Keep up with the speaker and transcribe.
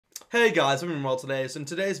Hey guys, I'm doing well today. So in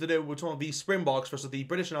today's video, we're talking the Springboks versus the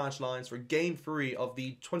British and Irish Lions for Game 3 of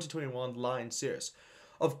the 2021 Lions series.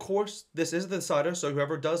 Of course, this is the decider, so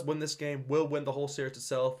whoever does win this game will win the whole series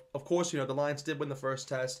itself. Of course, the Lions did win the first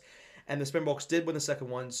test, and the Springboks did win the second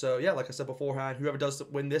one. So yeah, like I said beforehand, whoever does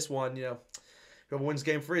win this one, whoever wins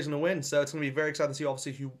Game 3 is going to win. So it's going to be very exciting to see,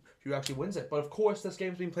 obviously, who actually wins it. But of course, this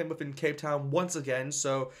game's being played within Cape Town once again,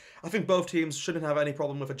 so I think both teams shouldn't have any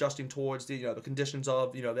problem with adjusting towards the conditions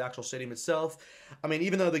of the actual stadium itself. I mean,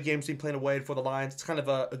 even though the game's being played away for the Lions, it's kind of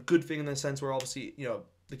a good thing in the sense where obviously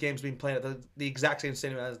the game's being played at the exact same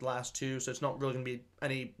stadium as the last two, so it's not really going to be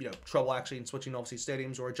any trouble actually in switching obviously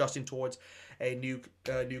stadiums or adjusting towards a new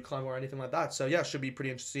climate or anything like that. So yeah, it should be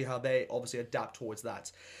pretty interesting to see how they obviously adapt towards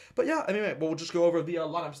that. But yeah, anyway, we'll just go over the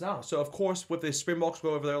lineups now. So of course, with the Springboks,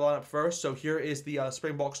 we'll go over their lineup first. So here is the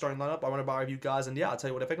Springboks starting lineup. I want to bar you guys, and yeah, I'll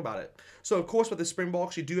tell you what I think about it. So of course, with the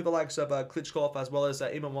Springboks, you do have the likes of Klitschko, as well as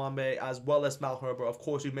Imamwambe, as well as Mal Herbert, of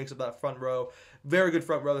course, who makes up that front row. Very good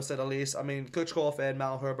front row, to say the least. I mean, Klitschko and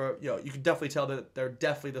Mal Herbert, you can definitely tell that they're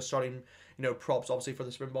definitely the starting props obviously for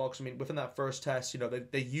the Springboks. I mean, within that first test,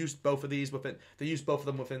 they used both of these within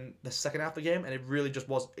them within the second half of the game, and it really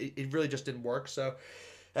just didn't work. So,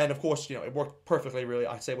 and of course, it worked perfectly, really,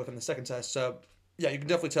 I'd say, within the second test. So yeah, you can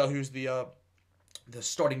definitely tell who's the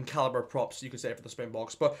starting caliber props, you could say, for the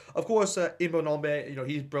Springboks. But of course, Imbo Nombe,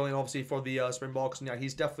 he's brilliant obviously for the Springboks, and yeah,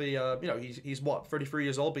 he's definitely he's what, 33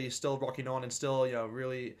 years old, but he's still rocking on and still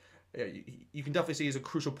really. Yeah, you can definitely see he's a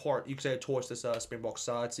crucial part, you could say, towards this Springbok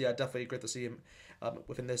side. So yeah, definitely great to see him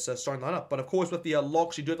within this starting lineup. But of course, with the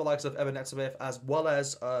locks, you do have the likes of Evan Netzebeth as well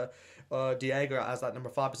as Diego as that number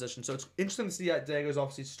 5 position. So it's interesting to see that Diego is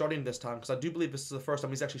obviously starting this time, because I do believe this is the first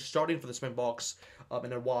time he's actually starting for the Springboks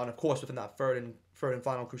in a while, and of course within that third and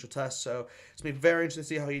final crucial test. So it's going to be very interesting to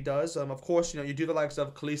see how he does. Of course, you do the likes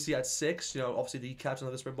of Kolisi at 6, obviously the captain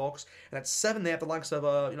of the Springboks, and at 7 they have the likes of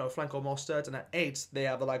Franco Mostert, and at 8 they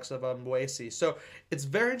have the likes of Mwesi. So it's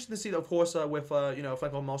very interesting to see that, of course, with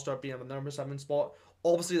Franco Mostert being on the number 7 spot.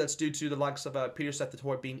 Obviously, that's due to the likes of Peter Seth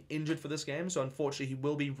being injured for this game, so unfortunately he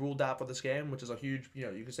will be ruled out for this game, which is a huge,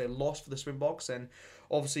 you could say, loss for the Springboks, and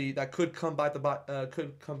obviously that could come back to bite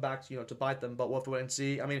them. But we'll have to wait and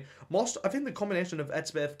see. I mean, I think the combination of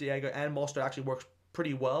Etzbeth, Diego, and Mostert actually works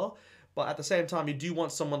pretty well, but at the same time, you do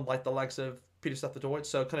want someone like the likes of Peter Seth,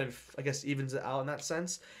 so it kind of, I guess, evens it out in that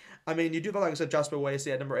sense. I mean, you do have, like I said, Jasper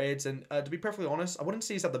Wasey at number 8, and to be perfectly honest, I wouldn't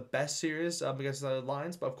say he's had the best series against the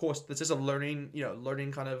Lions, but of course, this is a learning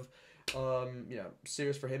kind of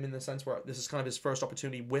series for him, in the sense where this is kind of his first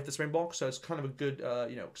opportunity with the Springboks, so it's kind of a good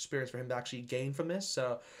experience for him to actually gain from this.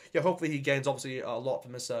 So yeah, hopefully he gains obviously a lot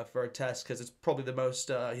from this third test, because it's probably the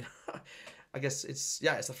most I guess it's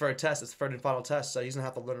the third test. It's the third and final test, so he's gonna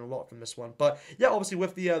have to learn a lot from this one. But yeah, obviously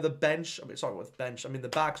with the bench, the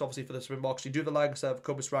backs obviously for the Springboks, you do the likes of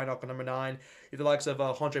Kobus Reinach on number 9, you have the likes of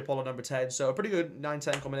Andre Polo number 10. So a pretty good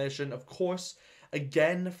 9-10 combination. Of course,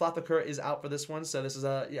 again, Flathaker is out for this one, so this is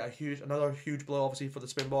another huge blow obviously for the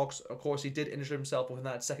Springboks. Of course, he did injure himself within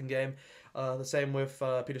that second game. The same with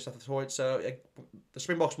Peter Seth. So the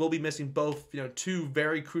Springboks will be missing both two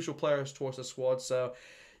very crucial players towards the squad. So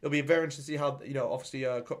it'll be very interesting to see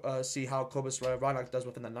how, see how Kobus Reinach does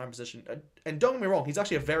within that 9 position. And don't get me wrong, he's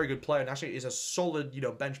actually a very good player, and actually is a solid,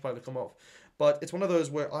 bench player to come off. But it's one of those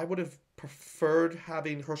where I would have preferred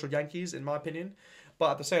having Herschel Yankees, in my opinion.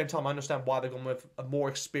 But at the same time, I understand why they're going with a more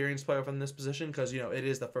experienced player from this position, because, it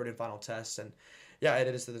is the third and final test, and yeah, it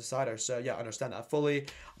is the decider. So yeah, I understand that fully.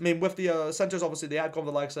 I mean, with the centers, obviously they have gone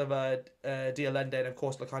with the likes of Dialende and of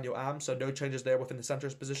course Lacanio Am, so no changes there within the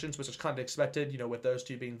centers positions, which is kind of expected, with those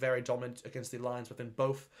two being very dominant against the Lions within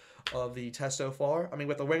both of the tests so far. I mean,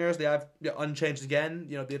 with the wingers, they have unchanged again.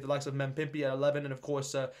 They have the likes of Mempimpi at 11, and of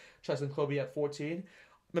course Cheslin Kobe at 14.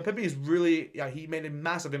 Mepimpi is really, he made a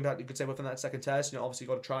massive impact, you could say, within that second test. Obviously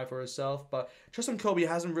got to try for himself, but Tristan Kobe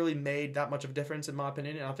hasn't really made that much of a difference, in my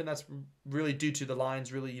opinion, and I think that's really due to the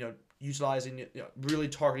Lions really, utilizing, really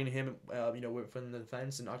targeting him, within the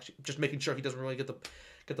defense, and actually just making sure he doesn't really get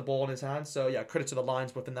the ball in his hands. So yeah, credit to the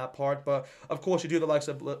Lions within that part. But of course, you do the likes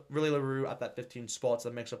of Really LaRue at that 15 spots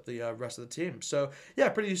that makes up the rest of the team. So yeah,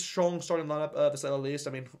 pretty strong starting lineup, to say the least.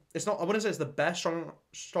 I mean, I wouldn't say it's the best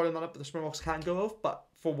starting lineup that the Springboks can go with, but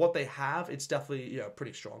for what they have, it's definitely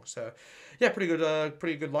pretty strong. So yeah, pretty good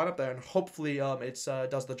lineup there, and hopefully it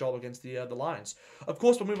does the job against the Lions. Of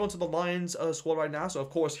course, we'll move on to the Lions squad right now. So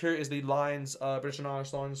of course, here is the Lions British and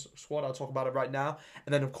Irish Lions squad. I'll talk about it right now,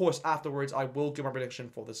 and then of course afterwards I will give my prediction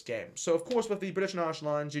for this game. So of course, with the British and Irish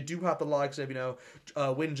Lions, you do have the likes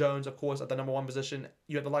of Wyn Jones, of course, at the number 1 position.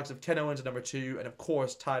 You have the likes of Ken Owens at number 2, and of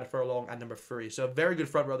course Tadhg Furlong at number 3. So a very good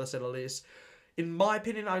front row, to say the least. In my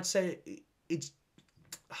opinion, I'd say it's.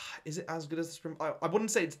 Is it as good as the Springbok? I wouldn't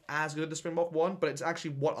say it's as good as the Springbok one, but it's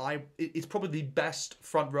actually it's probably the best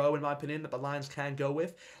front row in my opinion that the Lions can go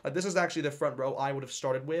with. This is actually the front row I would have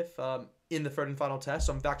started with in the third and final test.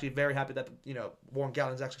 So I'm actually very happy that Warren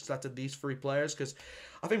Gatland's actually selected these 3 players, because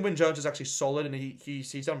I think Wyn Jones is actually solid, and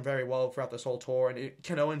he's done very well throughout this whole tour. And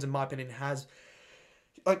Ken Owens, in my opinion, has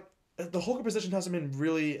the hooker position hasn't been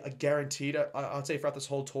really guaranteed, I'd say, throughout this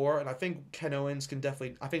whole tour. And I think Ken Owens can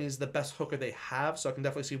definitely, I think he's the best hooker they have. So I can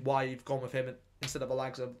definitely see why you've gone with him instead of the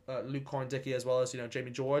likes of Luke Corn-Dickey, as well as, Jamie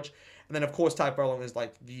George. And then, of course, Ty Furlong is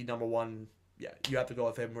like the number one. Yeah, you have to go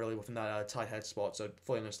with him really within that tight head spot, so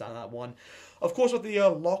fully understand that one. Of course, with the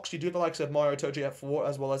locks, you do have the likes of Mario Itoje at 4,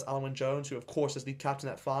 as well as Alwyn Jones, who, of course, is the captain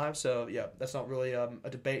at 5. So, yeah, that's not really a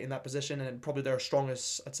debate in that position, and probably their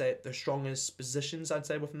strongest, their strongest positions,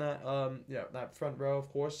 within that, that front row, of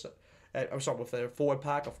course. I'm sorry, with their forward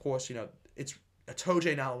pack, of course, it's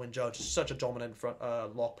Itoje and Alwyn Jones, such a dominant front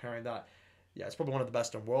lock pairing that, yeah, it's probably one of the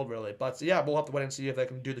best in the world, really. But, yeah, we'll have to wait and see if they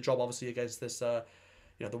can do the job, obviously, against this,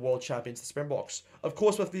 the world champions, the Springboks. Of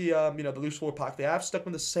course, with the the loose forward pack, they have stuck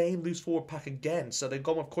with the same loose forward pack again. So they've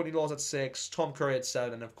gone with Courtney Laws at 6, Tom Curry at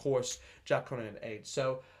 7, and of course Jack Cronin at 8.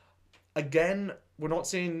 So again, we're not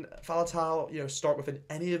seeing Faletau start within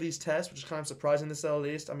any of these tests, which is kind of surprising to say the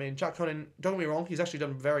least. I mean, Jack Cronin, don't get me wrong, he's actually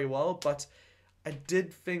done very well, but I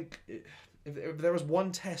did think if there was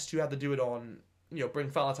one test you had to do it on,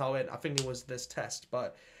 bring Faletau in, I think it was this test.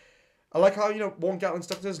 But I like how, Warren Gatland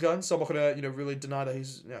stuck to his guns, so I'm not gonna, really deny that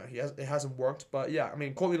it hasn't worked. But yeah, I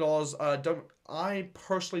mean, Courtney Laws, I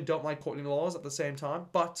personally don't like Courtney Laws at the same time,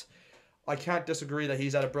 but I can't disagree that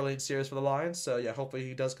he's had a brilliant series for the Lions. So yeah, hopefully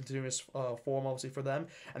he does continue his form, obviously, for them.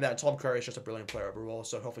 And then Tom Curry is just a brilliant player overall,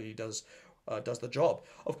 so hopefully he does the job.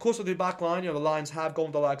 Of course, with the back line, the Lions have gone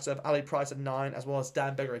with the likes of Ali Price at 9, as well as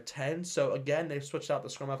Dan Bigger at 10. So again, they've switched out the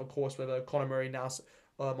scrum half, of course, with Conor Murray now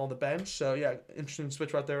on the bench. So yeah, interesting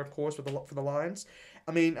switch right there, of course, for the Lions.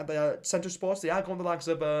 I mean, at the centre spots, they are going the likes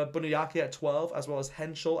of Buniyaki at 12, as well as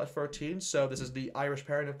Henschel at 13. So this is the Irish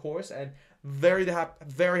pairing, of course, and very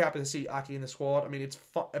happy to see Aki in the squad. I mean, it's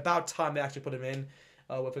about time they actually put him in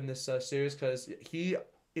within this series, because he,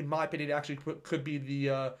 in my opinion, actually could be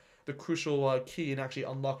the crucial key in actually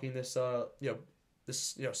unlocking this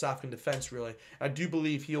South African defense, really. I do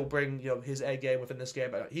believe he'll bring his A game within this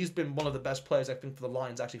game. He's been one of the best players, I think, for the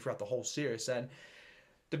Lions actually throughout the whole series. And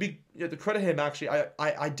to credit him, actually,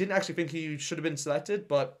 I didn't actually think he should have been selected,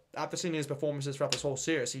 but after seeing his performances throughout this whole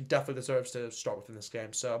series, he definitely deserves to start within this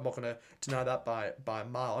game. So I'm not going to deny that by a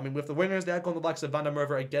mile. I mean, with the winners, they have gone the likes of Van der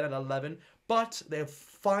Merwe again at 11, but they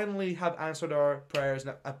finally have answered our prayers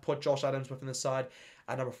and have put Josh Adams within the side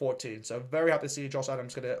at number 14. So very happy to see Josh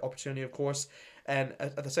Adams get an opportunity, of course. And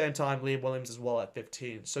at the same time, Liam Williams as well at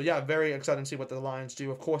 15. So yeah, very excited to see what the Lions do.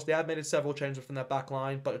 Of course, they have made several changes within that back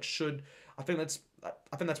line, but it should, I think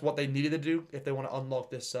that's what they needed to do if they want to unlock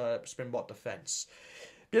this Springbok defense.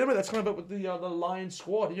 But anyway, that's kind of it with the Lions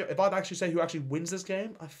squad. If I'd actually say who actually wins this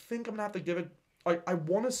game, I think I'm gonna have to give it. I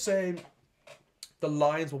want to say the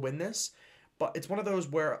Lions will win this, but it's one of those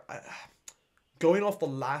where going off the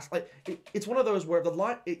last, it's one of those where the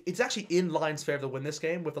line, it's actually in Lions' favor to win this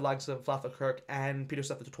game with the likes of Flather Kirk and Peter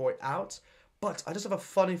Seth Detroit out. But I just have a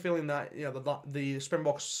funny feeling that the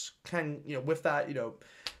Springboks can with that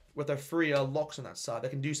with their 3 locks on that side, they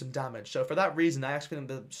can do some damage. So for that reason, I actually think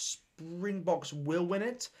the Springboks will win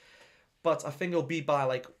it, but I think it'll be by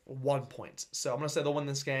like 1 point. So I'm gonna say they'll win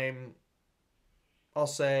this game. I'll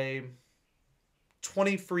say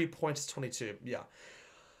 23 points to 22. Yeah.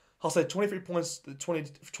 I'll say 23 points to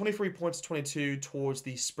 22 towards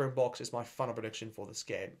the Springboks is my final prediction for this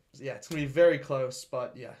game. Yeah, it's going to be very close,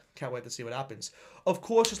 but yeah, can't wait to see what happens. Of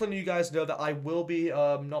course, just letting you guys know that I will be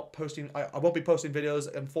not posting, I won't be posting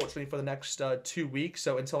videos, unfortunately, for the next 2 weeks.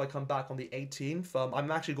 So until I come back on the 18th,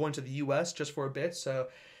 I'm actually going to the US just for a bit, so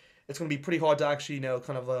it's going to be pretty hard to actually,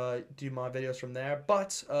 do my videos from there.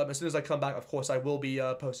 But as soon as I come back, of course, I will be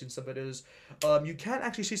posting some videos. You can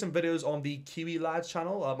actually see some videos on the Kiwi Lads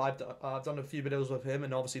channel. I've done a few videos with him,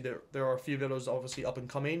 and obviously there are a few videos obviously up and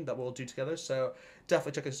coming that we'll do together. So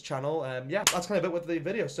definitely check his channel. Yeah, that's kind of it with the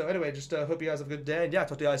video. So anyway, just hope you guys have a good day, and yeah,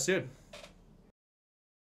 talk to you guys soon.